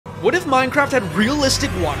What if Minecraft had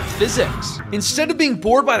realistic water physics? Instead of being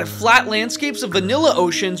bored by the flat landscapes of vanilla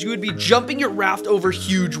oceans, you would be jumping your raft over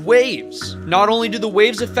huge waves. Not only do the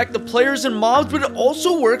waves affect the players and mobs, but it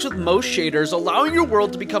also works with most shaders, allowing your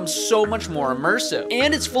world to become so much more immersive.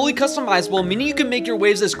 And it's fully customizable, meaning you can make your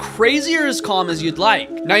waves as crazy or as calm as you'd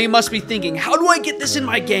like. Now you must be thinking, how do I get this in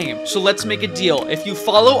my game? So let's make a deal. If you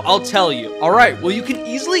follow, I'll tell you. Alright, well you can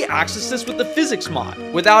easily access this with the physics mod.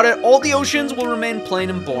 Without it, all the oceans will remain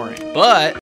plain and boring. But